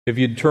If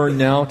you'd turn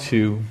now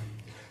to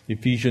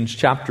Ephesians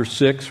chapter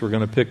 6, we're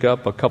going to pick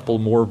up a couple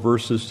more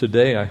verses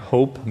today. I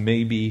hope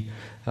maybe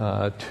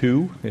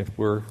two, if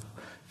we're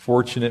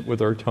fortunate with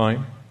our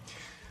time.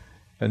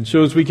 And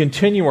so as we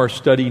continue our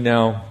study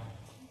now,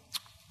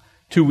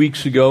 2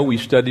 weeks ago we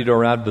studied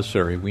our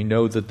adversary. We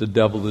know that the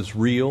devil is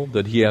real,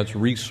 that he has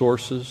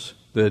resources,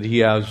 that he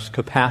has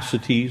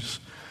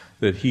capacities,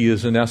 that he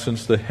is in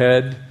essence the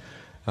head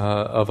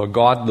of a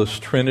godless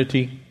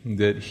trinity,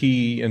 that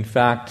he in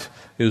fact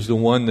is the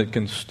one that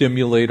can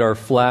stimulate our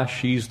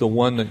flesh. He's the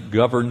one that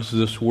governs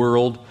this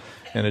world,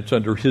 and it's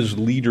under his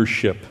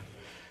leadership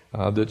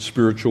that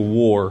spiritual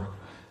war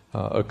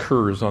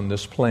occurs on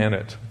this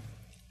planet.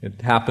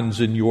 It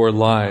happens in your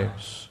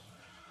lives.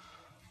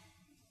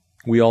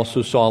 We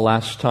also saw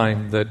last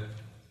time that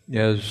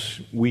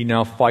as we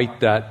now fight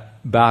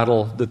that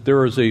battle, that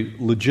there is a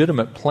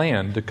legitimate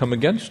plan to come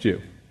against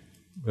you.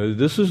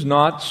 This is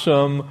not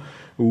some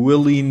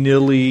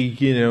willy-nilly,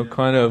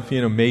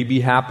 maybe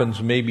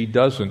happens, maybe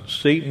doesn't.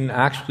 Satan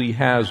actually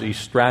has a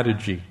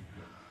strategy.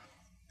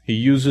 He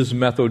uses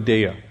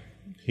methodeia.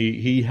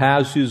 He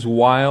has his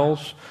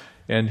wiles,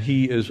 and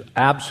he is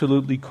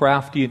absolutely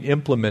crafty in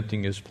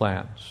implementing his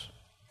plans.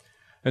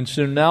 And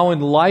so now in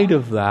light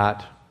of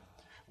that,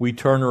 we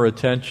turn our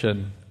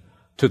attention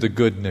to the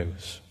good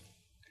news.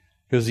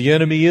 Because the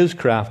enemy is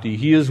crafty,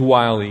 he is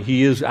wily,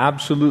 he is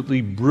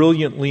absolutely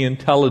brilliantly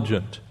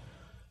intelligent.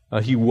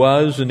 He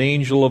was an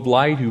angel of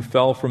light who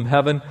fell from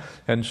heaven,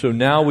 and so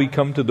now we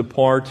come to the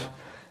part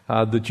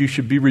that you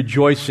should be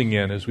rejoicing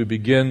in as we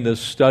begin this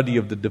study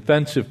of the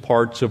defensive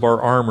parts of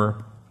our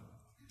armor.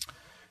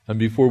 And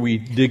before we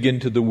dig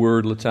into the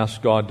Word, let's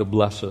ask God to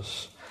bless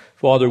us.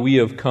 Father, we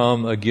have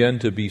come again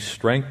to be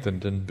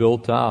strengthened and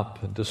built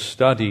up and to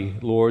study,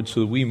 Lord,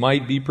 so that we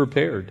might be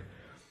prepared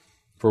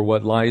for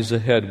what lies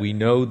ahead. We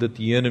know that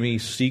the enemy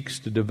seeks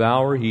to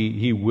devour.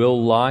 He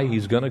will lie.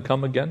 He's going to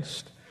come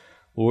against,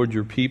 Lord,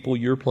 your people,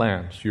 your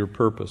plans, your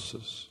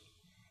purposes.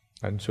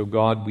 And so,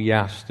 God, we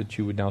ask that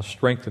you would now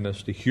strengthen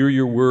us to hear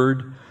your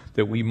word,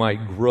 that we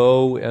might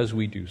grow as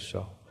we do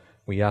so.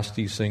 We ask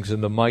these things in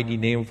the mighty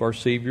name of our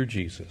Savior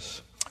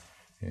Jesus.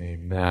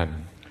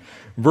 Amen.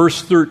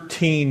 Verse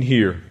 13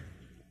 here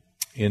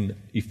in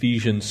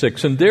Ephesians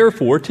 6, and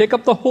therefore take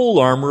up the whole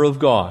armor of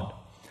God.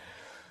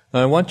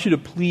 Now, I want you to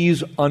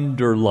please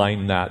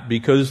underline that,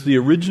 because the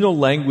original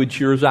language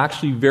here is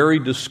actually very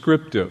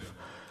descriptive.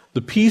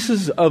 The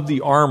pieces of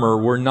the armor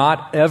were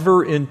not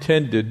ever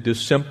intended to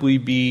simply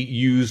be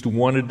used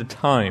one at a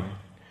time.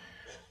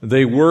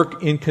 They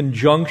work in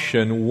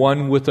conjunction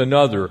one with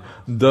another,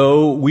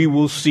 though we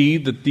will see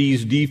that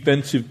these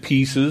defensive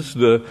pieces,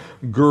 the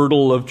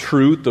girdle of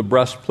truth, the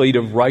breastplate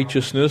of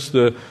righteousness,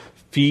 the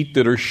feet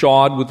that are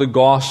shod with the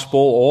gospel,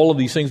 all of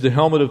these things, the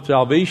helmet of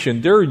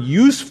salvation, they're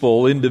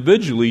useful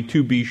individually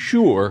to be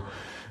sure.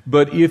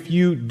 But if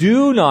you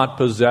do not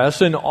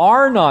possess and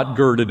are not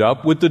girded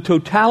up with the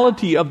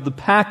totality of the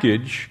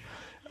package,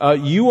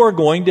 you are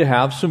going to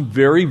have some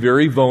very,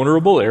 very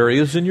vulnerable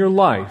areas in your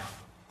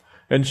life.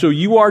 And so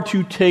you are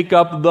to take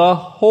up the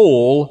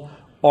whole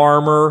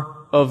armor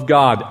of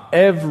God,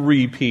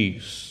 every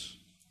piece.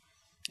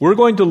 We're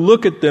going to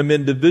look at them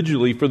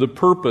individually for the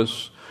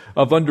purpose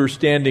of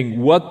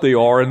understanding what they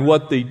are and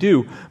what they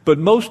do. But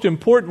most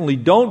importantly,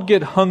 don't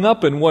get hung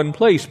up in one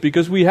place,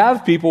 because we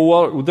have people,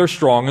 well, they're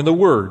strong in the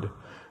Word,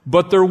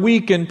 but they're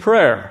weak in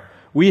prayer.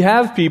 We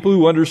have people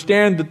who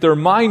understand that their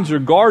minds are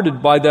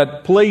guarded by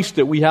that place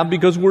that we have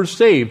because we're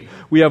saved.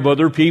 We have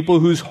other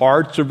people whose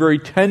hearts are very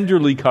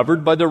tenderly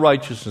covered by the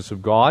righteousness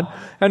of God.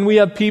 And we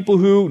have people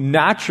who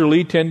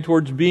naturally tend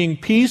towards being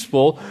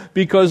peaceful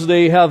because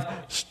they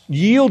have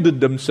yielded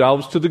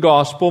themselves to the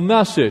gospel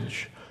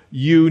message.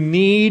 You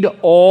need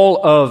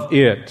all of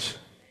it.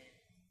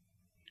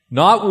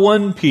 Not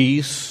one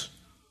piece,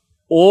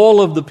 all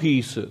of the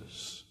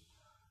pieces.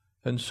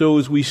 And so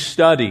as we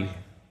study,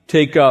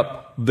 take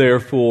up,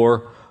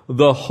 therefore,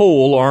 the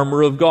whole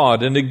armor of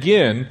God. And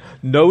again,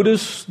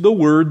 notice the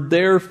word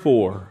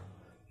therefore.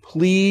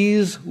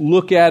 Please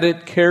look at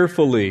it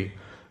carefully.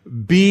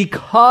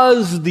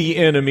 Because the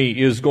enemy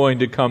is going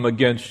to come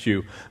against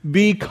you.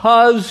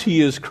 Because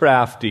he is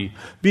crafty.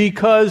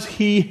 Because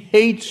he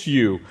hates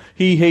you.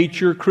 He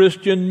hates your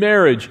Christian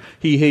marriage.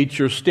 He hates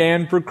your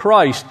stand for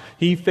Christ.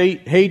 He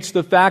hates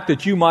the fact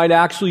that you might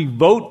actually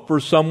vote for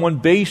someone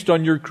based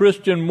on your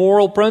Christian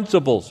moral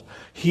principles.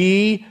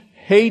 He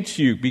hates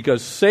you.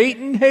 Because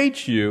Satan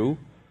hates you,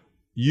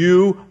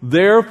 you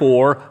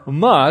therefore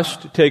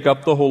must take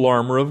up the whole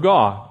armor of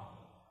God.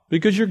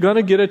 Because you're going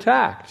to get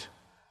attacked.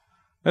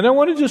 And I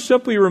want to just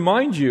simply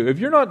remind you, if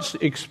you're not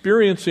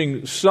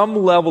experiencing some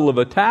level of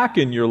attack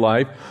in your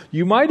life,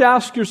 you might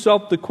ask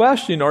yourself the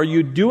question, are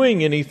you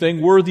doing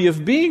anything worthy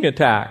of being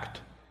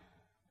attacked?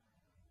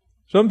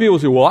 Some people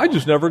say, well, I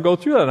just never go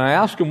through that. And I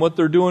ask them what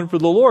they're doing for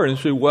the Lord. And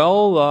say,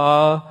 well,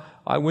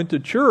 I went to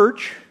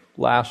church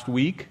last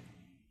week.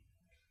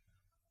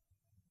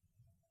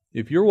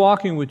 If you're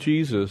walking with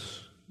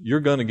Jesus, you're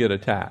going to get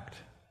attacked.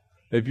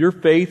 If your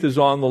faith is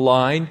on the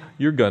line,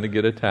 you're going to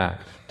get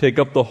attacked. Take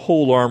up the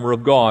whole armor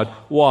of God.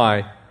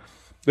 Why?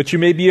 that you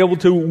may be able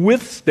to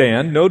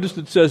withstand. Notice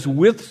it says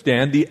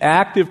withstand, the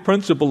active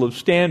principle of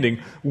standing.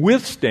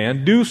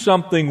 Withstand, do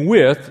something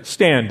with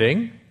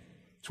standing.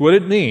 That's what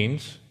it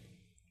means.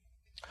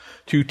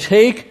 To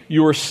take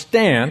your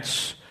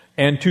stance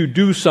and to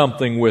do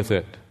something with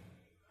it.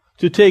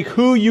 To take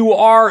who you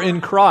are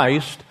in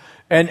Christ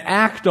and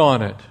act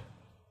on it.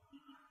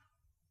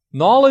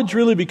 Knowledge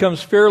really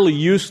becomes fairly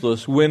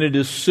useless when it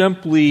is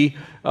simply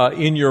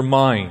in your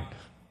mind.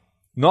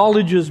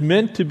 Knowledge is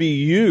meant to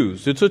be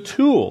used. It's a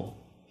tool.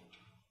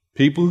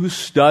 People who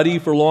study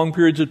for long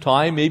periods of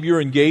time, maybe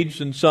you're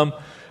engaged in some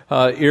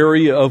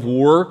area of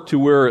work to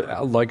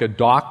where, like a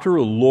doctor,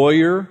 a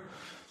lawyer,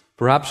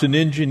 perhaps an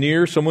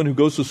engineer, someone who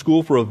goes to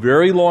school for a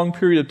very long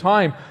period of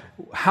time.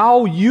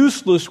 How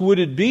useless would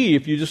it be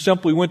if you just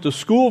simply went to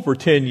school for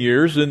 10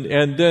 years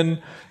and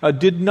then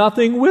did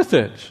nothing with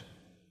it?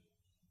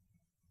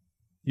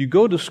 You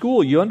go to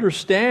school, you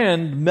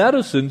understand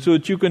medicine so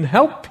that you can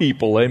help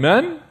people,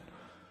 amen?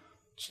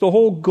 It's the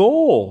whole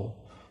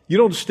goal. You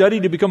don't study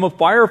to become a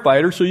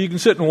firefighter so you can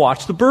sit and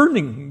watch the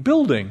burning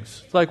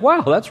buildings. It's like,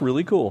 wow, that's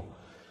really cool.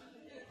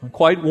 I'm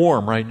quite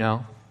warm right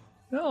now.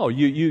 No,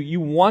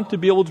 you want to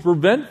be able to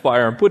prevent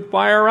fire and put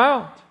fire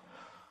out.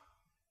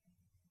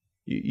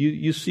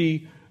 You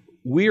see,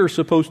 we are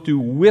supposed to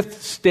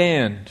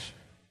withstand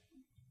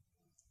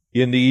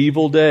in the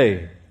evil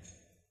day.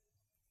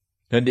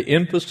 And to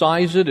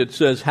emphasize it, it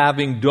says,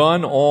 having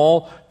done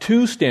all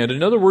to stand.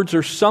 In other words,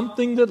 there's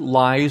something that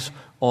lies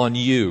on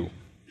you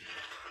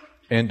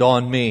and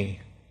on me.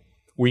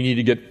 We need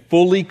to get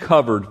fully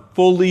covered,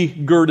 fully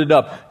girded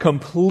up,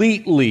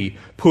 completely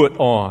put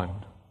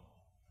on.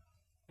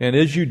 And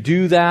as you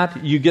do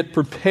that, you get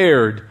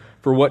prepared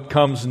for what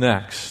comes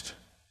next.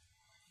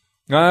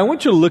 Now, I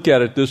want you to look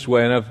at it this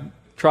way, and I've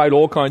tried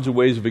all kinds of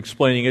ways of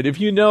explaining it. If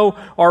you know,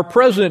 our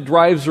president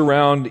drives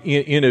around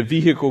in a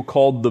vehicle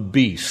called the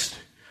Beast.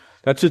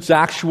 That's its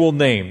actual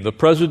name, the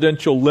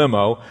presidential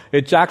limo.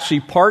 It's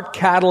actually part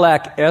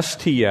Cadillac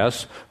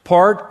STS,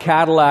 part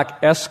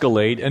Cadillac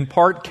Escalade, and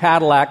part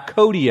Cadillac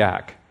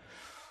Kodiak.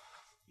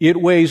 It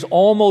weighs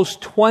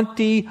almost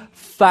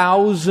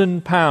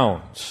 20,000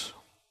 pounds.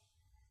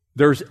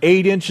 There's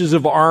 8 inches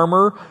of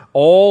armor,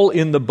 all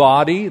in the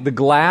body. The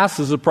glass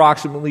is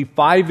approximately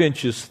 5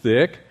 inches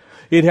thick.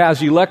 It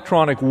has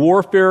electronic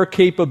warfare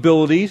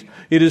capabilities.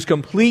 It is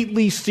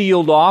completely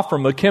sealed off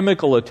from a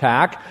chemical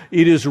attack.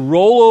 It is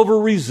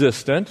rollover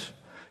resistant.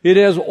 It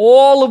has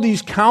all of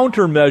these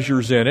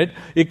countermeasures in it.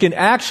 It can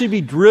actually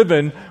be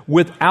driven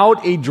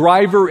without a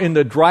driver in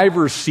the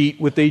driver's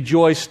seat with a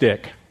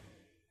joystick.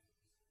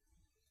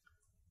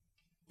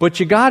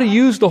 But you got to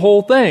use the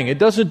whole thing. It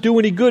doesn't do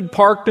any good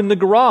parked in the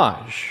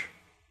garage.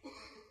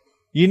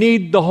 You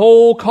need the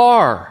whole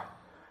car.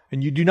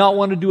 And you do not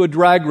want to do a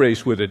drag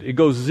race with it. It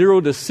goes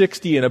 0 to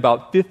 60 in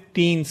about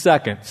 15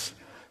 seconds.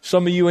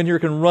 Some of you in here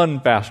can run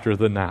faster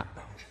than that.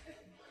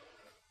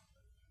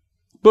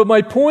 But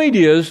my point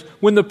is,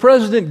 when the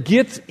president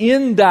gets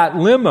in that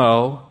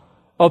limo,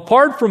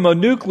 apart from a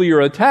nuclear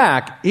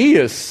attack, he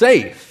is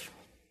safe.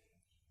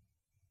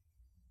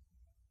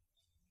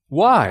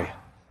 Why?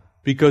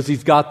 Because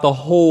he's got the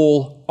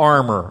whole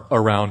armor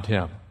around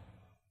him.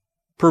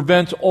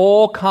 Prevents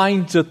all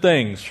kinds of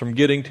things from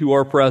getting to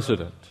our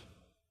president.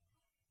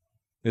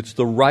 It's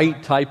the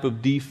right type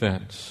of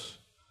defense.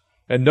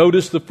 And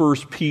notice the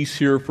first piece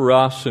here for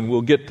us, and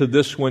we'll get to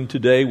this one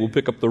today. We'll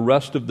pick up the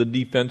rest of the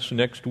defense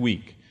next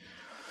week.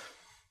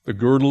 The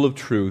girdle of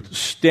truth.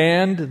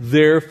 Stand,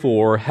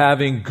 therefore,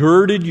 having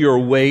girded your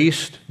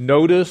waist,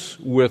 notice,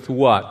 with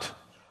what?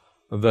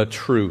 The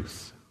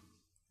truth.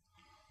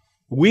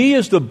 We,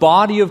 as the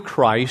body of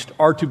Christ,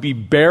 are to be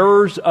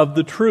bearers of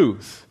the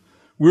truth.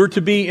 We're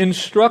to be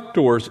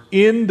instructors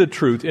in the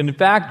truth. In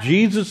fact,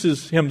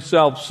 Jesus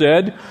himself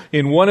said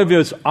in one of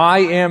his I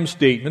am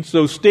statements,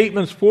 those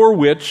statements for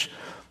which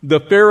the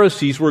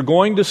Pharisees were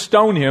going to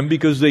stone him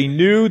because they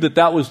knew that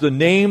that was the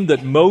name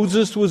that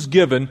Moses was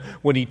given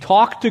when he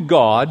talked to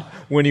God,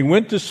 when he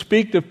went to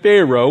speak to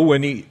Pharaoh,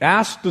 when he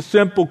asked the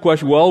simple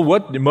question,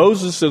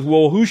 Moses says,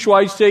 who shall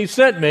I say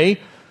sent me?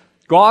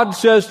 God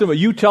says to him,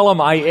 you tell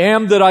him, I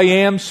am that I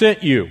am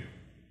sent you.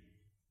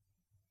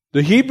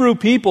 The Hebrew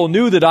people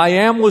knew that I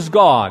am was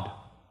God.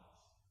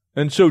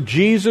 And so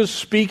Jesus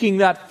speaking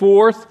that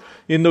forth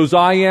in those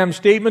I am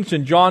statements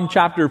in John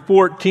chapter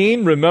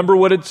 14, remember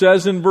what it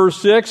says in verse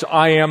 6,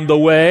 I am the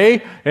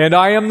way and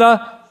I am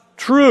the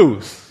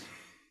truth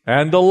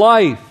and the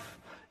life.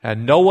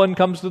 And no one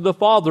comes to the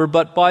Father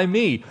but by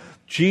me.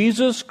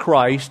 Jesus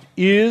Christ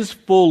is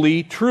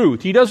fully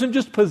truth. He doesn't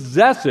just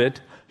possess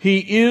it,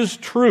 He is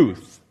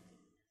truth.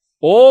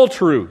 All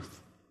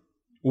truth.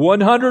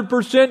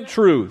 100%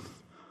 truth.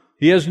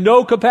 He has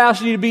no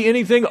capacity to be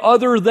anything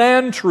other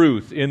than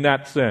truth in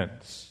that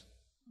sense.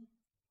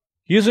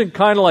 He isn't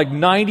kind of like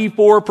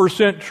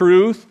 94%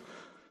 truth,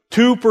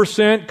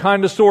 2%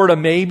 kind of sort of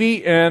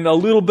maybe, and a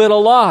little bit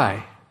of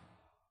lie.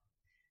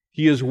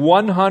 He is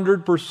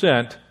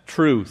 100%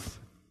 truth.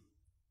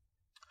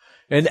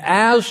 And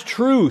as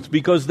truth,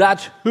 because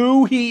that's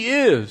who He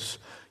is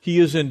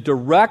in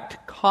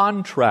direct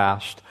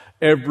contrast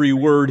every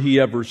word He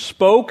ever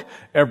spoke,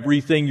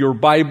 everything your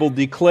Bible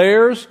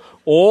declares,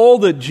 all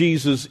that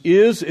Jesus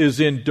is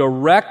in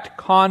direct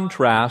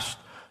contrast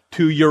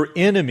to your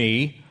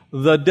enemy,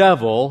 the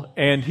devil,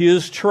 and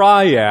his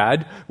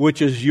triad,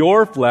 which is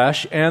your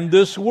flesh and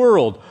this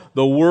world.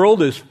 The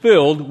world is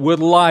filled with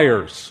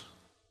liars.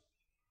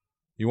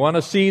 You want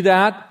to see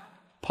that?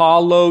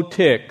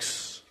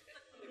 Politics.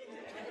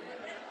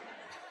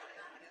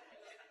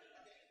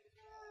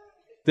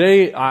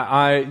 There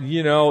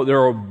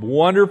are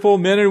wonderful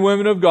men and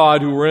women of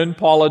God who are in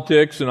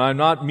politics, and I'm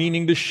not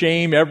meaning to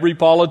shame every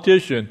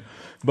politician,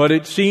 but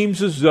it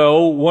seems as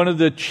though one of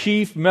the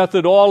chief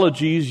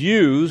methodologies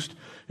used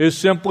is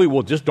simply,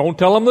 well, just don't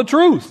tell them the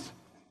truth.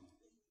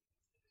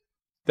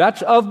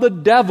 That's of the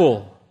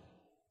devil.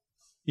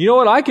 You know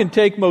what? I can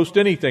take most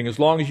anything as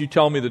long as you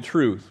tell me the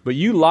truth. But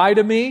you lie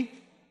to me,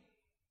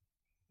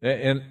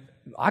 and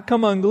I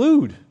come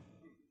unglued.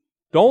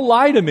 Don't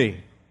lie to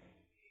me.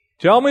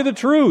 Tell me the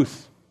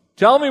truth.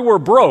 Tell me we're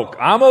broke.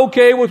 I'm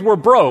okay with we're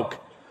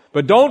broke.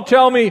 But don't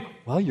tell me,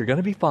 well, you're going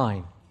to be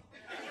fine.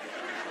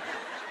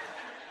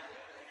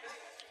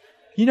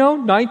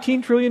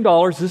 $19 trillion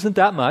isn't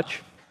that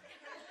much.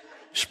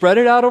 Spread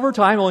it out over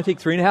time. It'll only take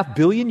 3.5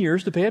 billion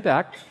years to pay it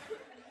back.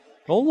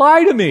 Don't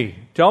lie to me.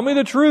 Tell me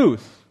the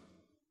truth.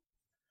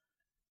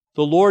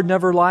 The Lord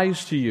never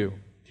lies to you.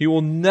 He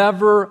will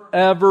never,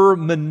 ever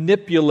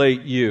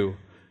manipulate you.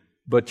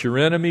 But your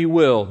enemy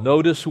will.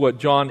 Notice what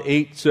John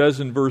 8 says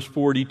in verse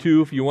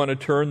 42, if you want to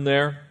turn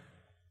there.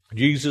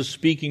 Jesus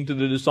speaking to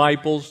the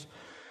disciples.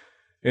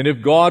 And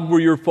if God were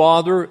your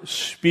Father,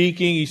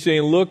 speaking, He's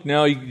saying, look,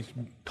 now He's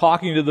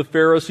talking to the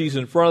Pharisees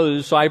in front of the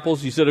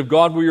disciples. He said, if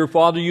God were your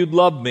Father, you'd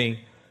love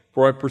me.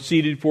 For I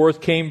proceeded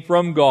forth, came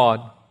from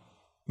God.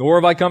 Nor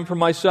have I come from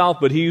myself,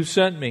 but He who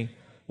sent me.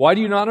 Why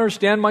do you not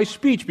understand my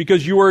speech?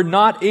 Because you are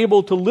not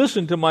able to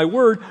listen to my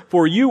word,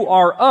 for you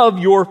are of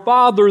your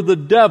father the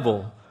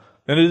devil.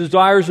 And the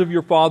desires of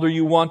your father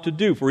you want to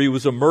do. For he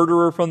was a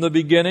murderer from the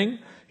beginning.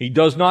 He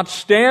does not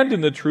stand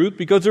in the truth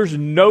because there's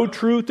no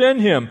truth in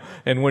him.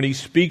 And when he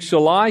speaks a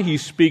lie, he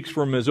speaks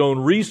from his own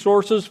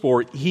resources,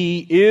 for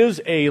he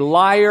is a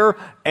liar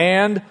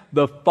and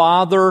the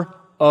father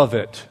of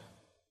it.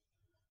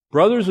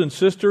 Brothers and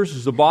sisters,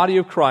 as the body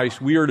of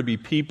Christ, we are to be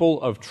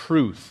people of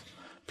truth,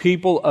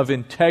 people of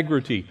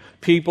integrity,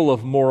 people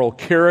of moral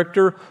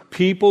character,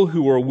 people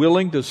who are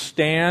willing to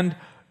stand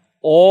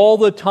all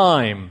the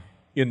time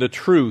in the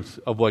truth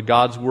of what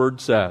God's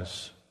Word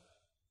says.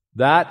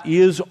 That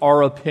is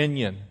our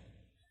opinion.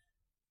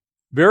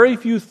 Very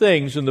few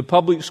things in the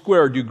public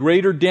square do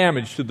greater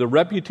damage to the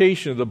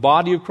reputation of the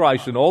body of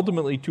Christ and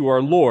ultimately to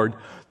our Lord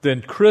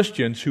than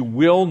Christians who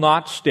will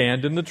not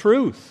stand in the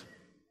truth.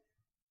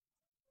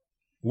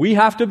 We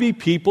have to be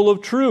people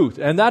of truth,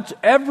 and that's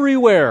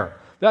everywhere.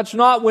 That's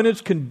not when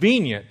it's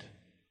convenient.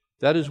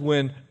 That is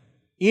when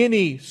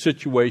any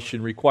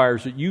situation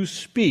requires that you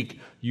speak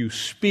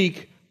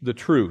the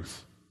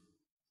truth.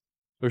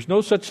 There's no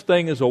such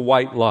thing as a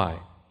white lie.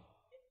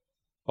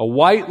 A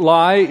white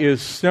lie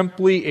is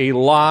simply a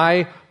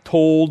lie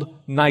told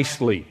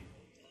nicely.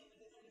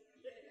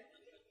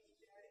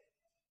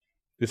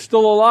 It's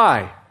still a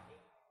lie.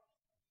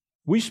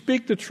 We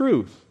speak the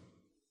truth.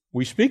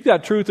 We speak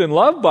that truth in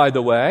love, by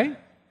the way,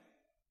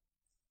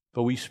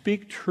 but we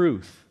speak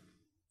truth.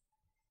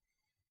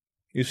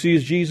 You see,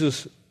 as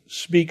Jesus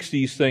speaks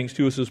these things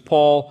to us, as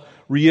Paul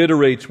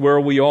reiterates where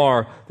we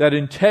are, that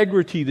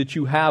integrity that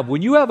you have.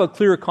 When you have a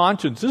clear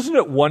conscience, isn't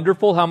it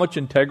wonderful how much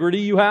integrity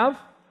you have?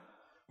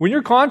 When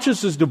your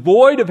conscience is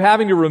devoid of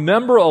having to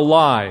remember a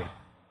lie,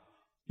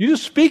 you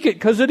just speak it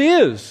because it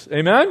is.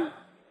 Amen?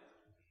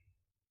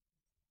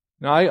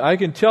 Now, I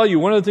can tell you,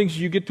 one of the things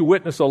you get to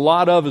witness a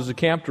lot of as a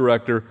camp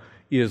director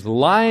is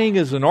lying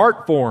as an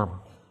art form.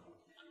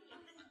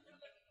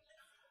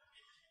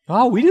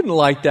 Oh, we didn't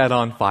light that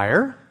on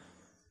fire.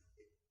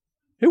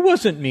 It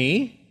wasn't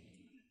me.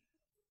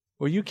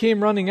 Well, you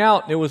came running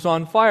out and it was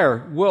on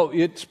fire. Well,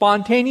 it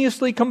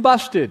spontaneously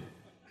combusted.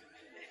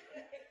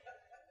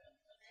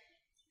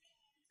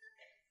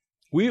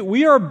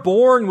 We are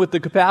born with the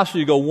capacity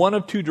to go one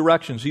of two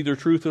directions, either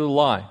truth or the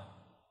lie.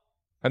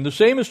 And the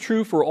same is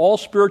true for all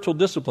spiritual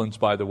disciplines,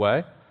 by the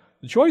way.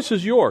 The choice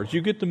is yours.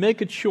 You get to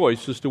make a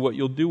choice as to what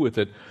you'll do with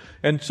it.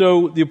 And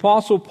so the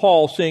Apostle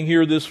Paul saying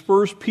here, this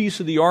first piece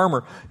of the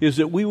armor is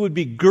that we would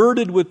be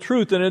girded with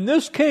truth. And in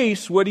this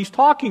case, what he's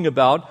talking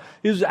about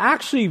is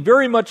actually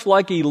very much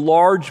like a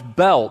large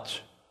belt.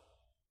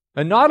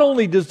 And not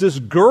only does this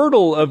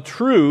girdle of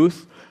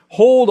truth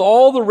hold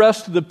all the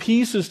rest of the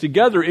pieces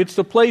together, it's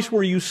the place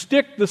where you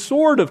stick the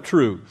sword of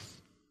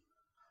truth.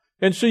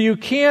 And so you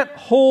can't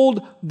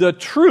hold the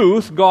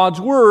truth,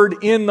 God's Word,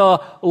 in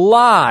the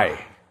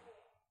lie.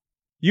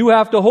 You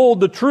have to hold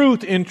the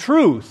truth in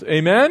truth.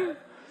 Amen?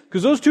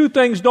 Because those two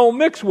things don't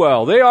mix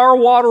well. They are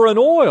water and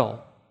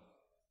oil.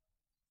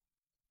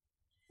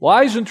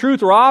 Lies and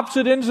truth are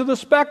opposite ends of the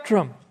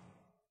spectrum.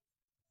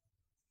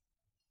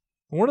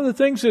 One of the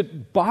things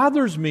that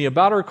bothers me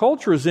about our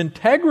culture is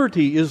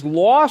integrity is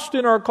lost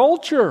in our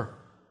culture.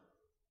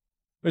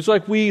 It's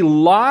like we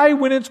lie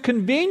when it's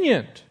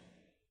convenient.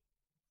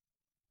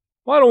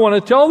 Well, I don't want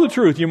to tell the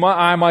truth.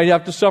 I might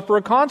have to suffer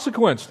a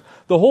consequence.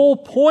 The whole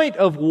point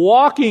of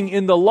walking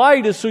in the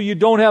light is so you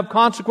don't have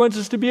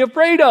consequences to be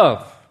afraid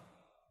of.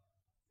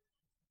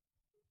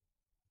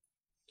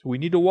 So we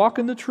need to walk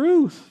in the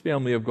truth,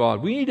 family of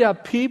God. We need to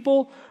have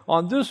people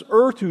on this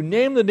earth who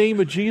name the name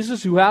of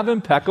Jesus who have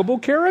impeccable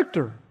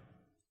character.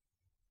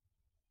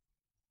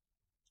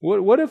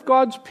 What if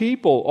God's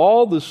people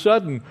all of a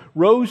sudden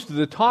rose to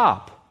the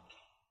top?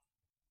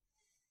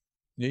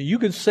 You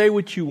can say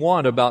what you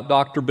want about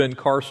Dr. Ben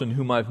Carson,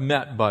 whom I've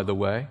met, by the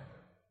way.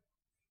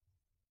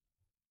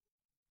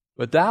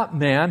 But that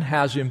man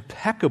has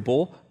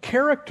impeccable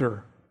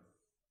character.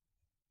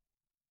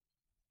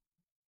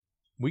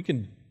 We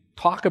can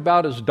talk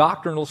about his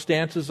doctrinal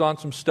stances on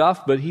some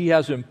stuff, but he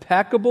has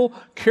impeccable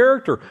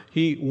character.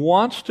 He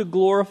wants to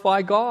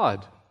glorify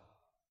God.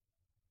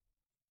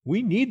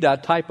 We need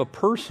that type of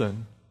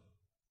person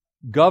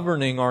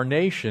governing our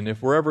nation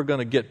if we're ever going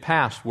to get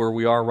past where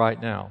we are right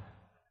now.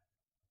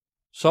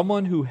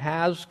 Someone who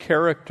has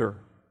character.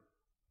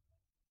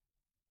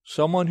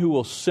 Someone who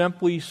will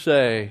simply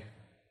say,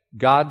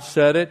 God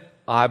said it,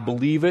 I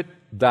believe it,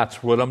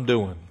 that's what I'm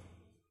doing.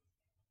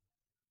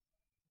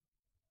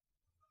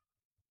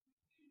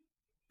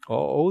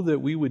 Oh, that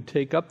we would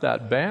take up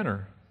that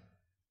banner.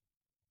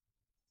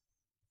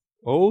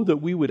 Oh, that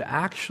we would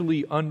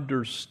actually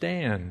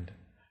understand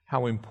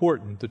how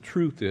important the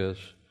truth is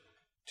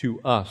to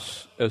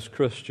us as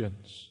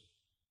Christians.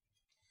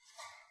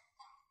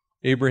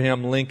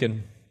 Abraham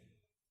Lincoln,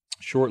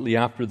 shortly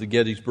after the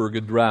Gettysburg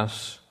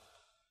Address,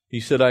 he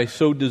said, I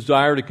so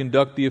desire to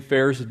conduct the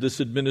affairs of this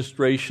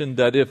administration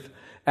that if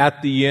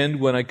at the end,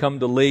 when I come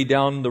to lay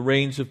down the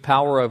reins of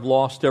power, I've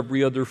lost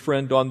every other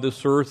friend on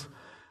this earth,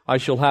 I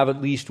shall have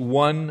at least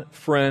one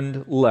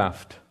friend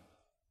left,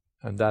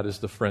 and that is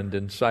the friend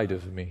inside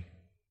of me.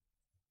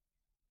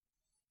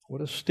 What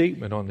a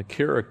statement on the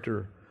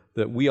character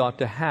that we ought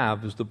to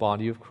have as the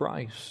body of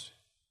Christ.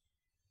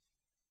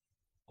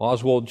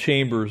 Oswald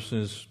Chambers, in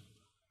his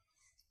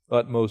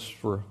utmost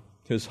for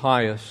his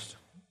highest,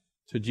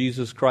 to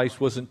Jesus Christ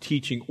wasn't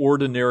teaching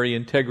ordinary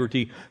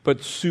integrity,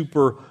 but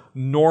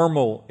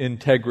supernormal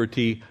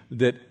integrity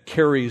that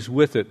carries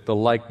with it the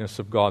likeness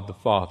of God the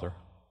Father.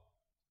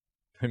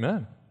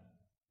 Amen.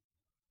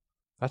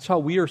 That's how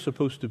we are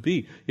supposed to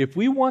be. If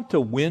we want to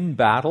win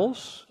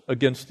battles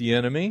against the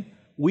enemy,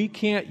 we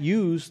can't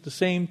use the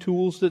same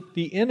tools that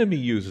the enemy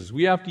uses.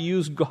 We have to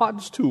use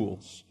God's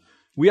tools.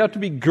 We have to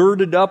be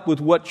girded up with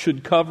what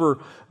should cover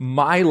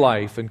my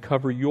life and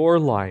cover your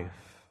life.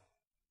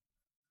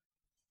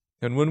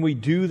 And when we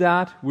do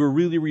that, we're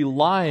really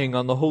relying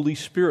on the Holy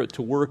Spirit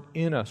to work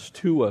in us,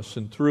 to us,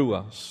 and through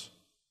us.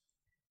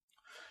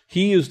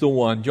 He is the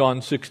one,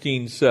 John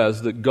 16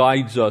 says, that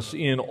guides us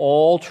in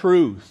all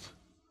truth.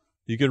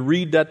 You can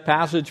read that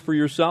passage for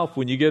yourself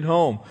when you get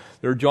home.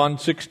 There, John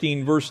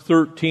 16, verse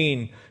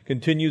 13,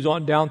 continues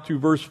on down through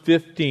verse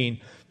 15.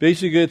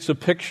 Basically, it's a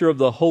picture of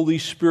the Holy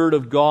Spirit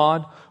of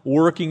God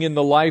working in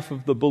the life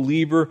of the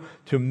believer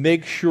to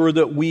make sure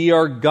that we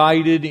are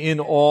guided in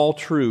all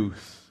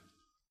truth.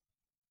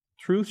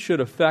 Truth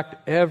should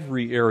affect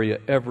every area,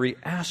 every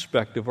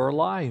aspect of our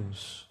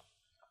lives.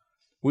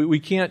 We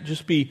can't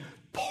just be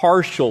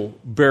partial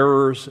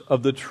bearers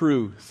of the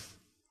truth.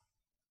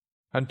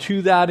 And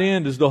to that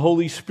end, as the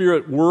Holy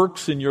Spirit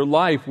works in your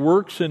life,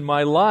 works in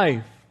my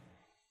life.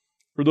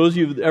 For those of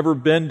you who've ever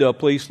been to a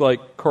place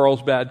like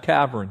Carlsbad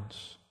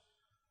Caverns,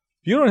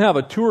 if you don't have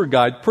a tour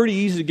guide, pretty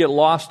easy to get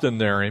lost in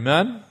there,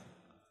 amen?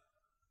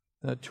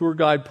 That tour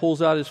guide pulls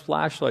out his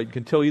flashlight,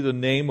 can tell you the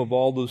name of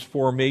all those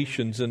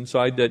formations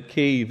inside that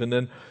cave, and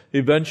then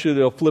eventually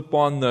they'll flip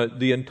on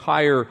the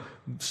entire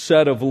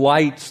set of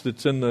lights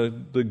that's in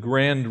the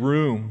grand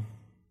room.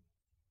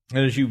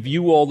 And as you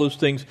view all those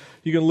things,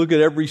 you can look at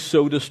every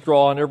soda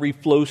straw and every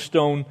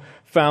flowstone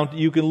fountain.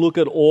 You can look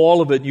at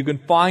all of it. You can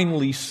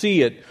finally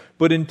see it.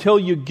 But until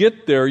you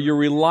get there, you're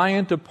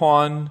reliant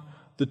upon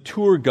the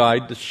tour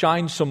guide to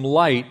shine some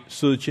light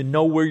so that you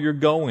know where you're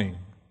going.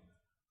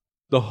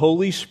 The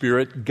Holy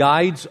Spirit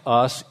guides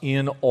us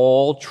in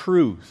all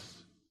truth.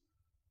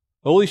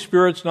 The Holy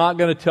Spirit's not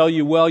going to tell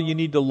you, well, you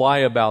need to lie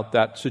about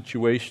that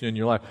situation in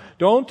your life.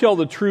 Don't tell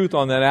the truth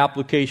on that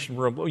application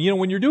form.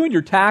 When you're doing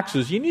your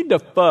taxes, you need to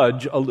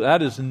fudge.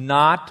 That is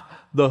not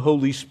the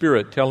Holy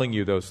Spirit telling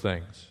you those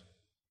things.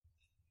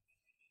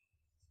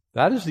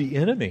 That is the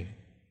enemy.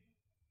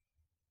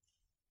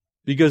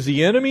 Because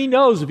the enemy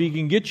knows if he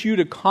can get you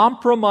to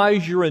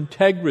compromise your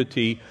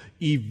integrity,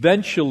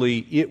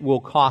 eventually it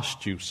will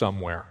cost you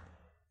somewhere.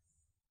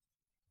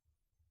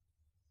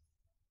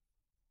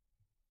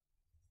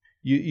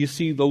 You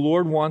see, the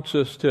Lord wants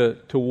us to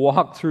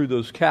walk through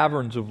those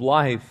caverns of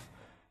life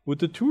with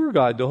the tour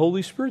guide, the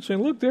Holy Spirit,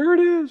 saying, look, there it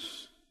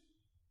is.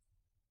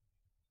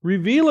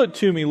 Reveal it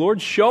to me,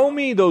 Lord. Show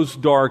me those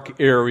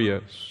dark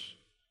areas,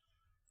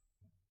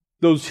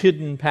 those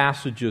hidden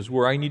passages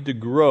where I need to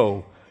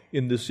grow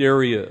in this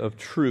area of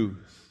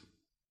truth.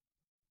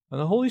 And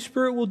the Holy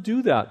Spirit will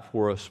do that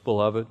for us,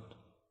 beloved.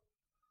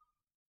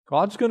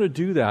 God's going to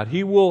do that.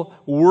 He will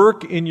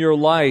work in your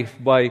life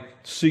by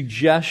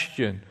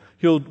suggestion.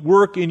 He'll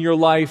work in your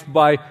life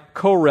by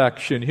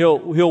correction. He'll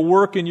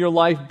work in your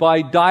life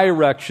by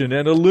direction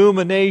and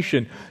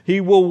illumination. He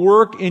will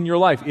work in your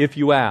life if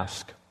you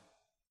ask.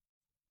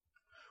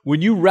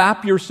 When you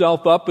wrap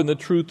yourself up in the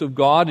truth of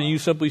God and you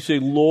simply say,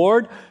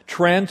 Lord,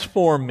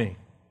 transform me.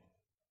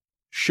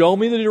 Show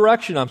me the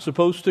direction I'm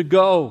supposed to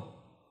go.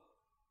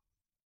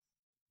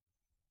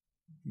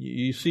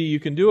 You see, you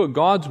can do it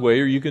God's way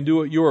or you can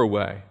do it your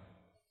way.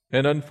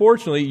 And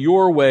unfortunately,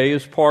 your way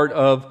is part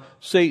of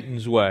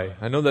Satan's way.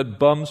 I know that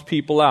bums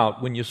people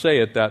out when you say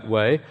it that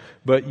way,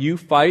 but you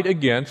fight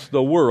against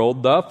the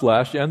world, the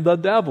flesh, and the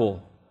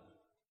devil.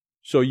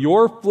 So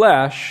your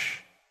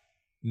flesh,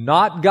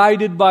 not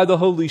guided by the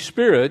Holy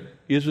Spirit,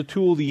 is a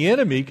tool the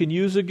enemy can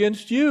use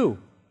against you.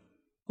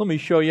 Let me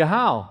show you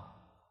how.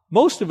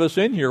 Most of us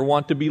in here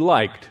want to be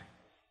liked.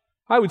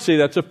 I would say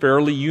that's a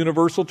fairly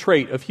universal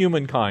trait of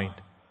humankind.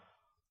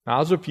 Now,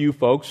 there's a few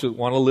folks that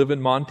want to live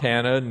in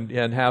Montana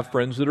and have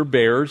friends that are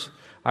bears.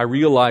 I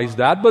realize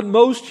that, but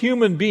most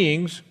human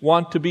beings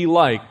want to be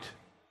liked.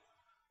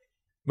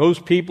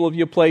 Most people, if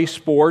you play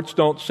sports,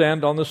 don't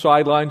stand on the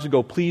sidelines and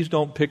go, please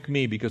don't pick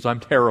me because I'm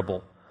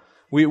terrible.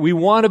 We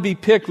want to be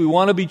picked, we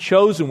want to be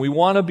chosen, we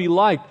want to be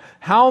liked.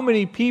 How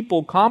many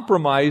people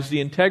compromise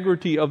the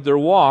integrity of their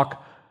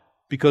walk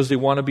because they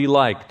want to be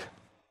liked?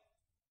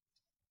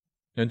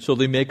 And so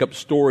they make up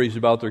stories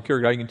about their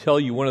character. I can tell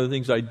you one of the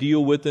things I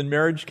deal with in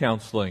marriage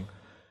counseling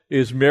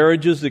is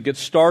marriages that get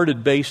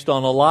started based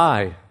on a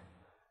lie.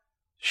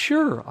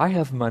 Sure, I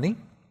have money.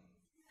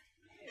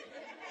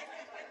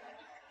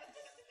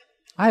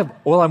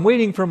 I'm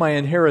waiting for my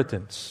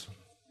inheritance.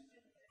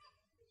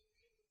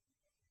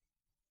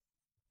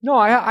 No,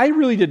 I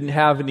really didn't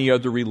have any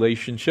other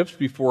relationships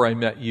before I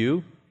met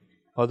you,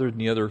 other than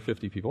the other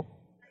 50 people.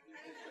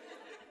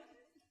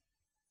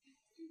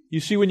 You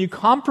see, when you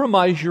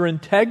compromise your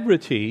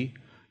integrity,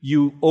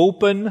 you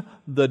open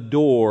the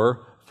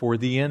door for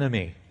the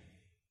enemy.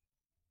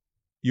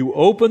 You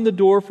open the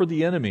door for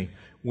the enemy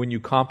when you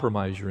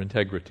compromise your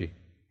integrity.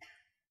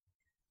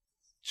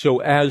 So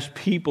as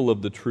people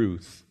of the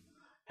truth,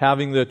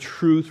 having the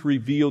truth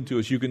revealed to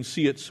us, you can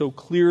see it so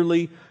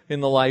clearly in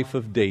the life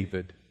of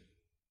David.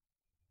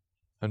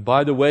 And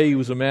by the way, he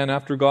was a man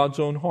after God's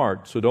own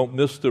heart, so don't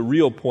miss the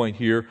real point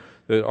here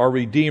that our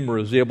Redeemer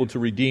is able to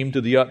redeem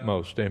to the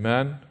utmost.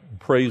 Amen?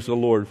 Praise the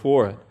Lord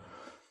for it.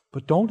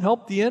 But don't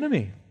help the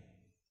enemy.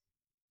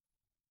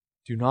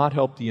 Do not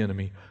help the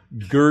enemy.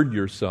 Gird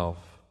yourself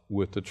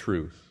with the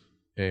truth.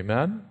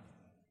 Amen?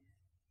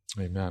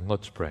 Amen.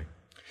 Let's pray.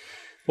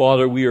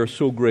 Father, we are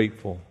so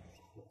grateful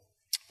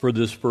for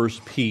this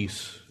first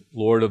piece,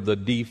 Lord, of the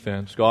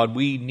defense. God,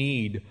 we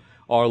need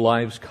our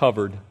lives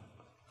covered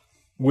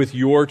with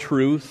your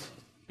truth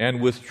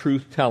and with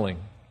truth-telling.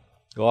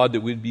 God,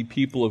 that we'd be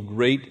people of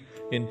great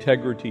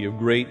integrity, of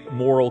great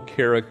moral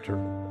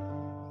character.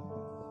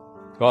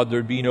 God,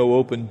 there'd be no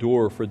open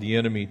door for the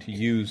enemy to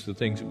use the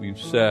things that we've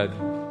said.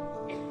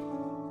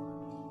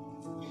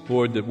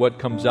 Lord, that what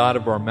comes out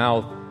of our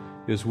mouth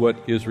is what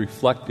is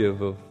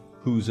reflective of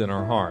who's in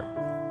our heart.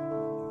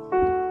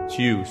 It's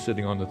you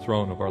sitting on the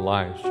throne of our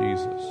lives,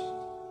 Jesus.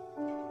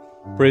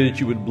 Pray that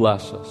you would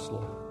bless us,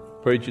 Lord.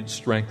 Pray that you'd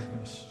strengthen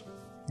us.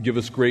 Give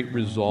us great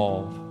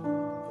resolve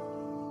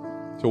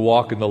to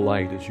walk in the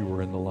light as you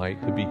were in the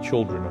light, to be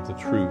children of the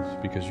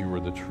truth because you were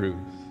the truth.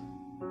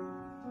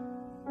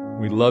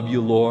 We love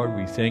you, Lord.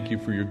 We thank you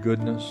for your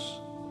goodness.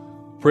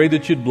 Pray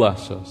that you'd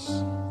bless us.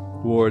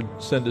 Lord,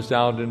 send us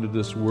out into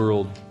this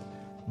world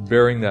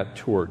bearing that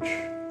torch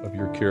of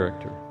your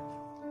character.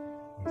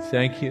 We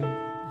thank you.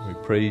 We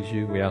praise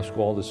you. We ask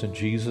all this in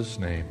Jesus'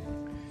 name.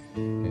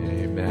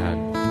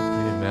 Amen.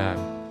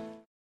 Amen.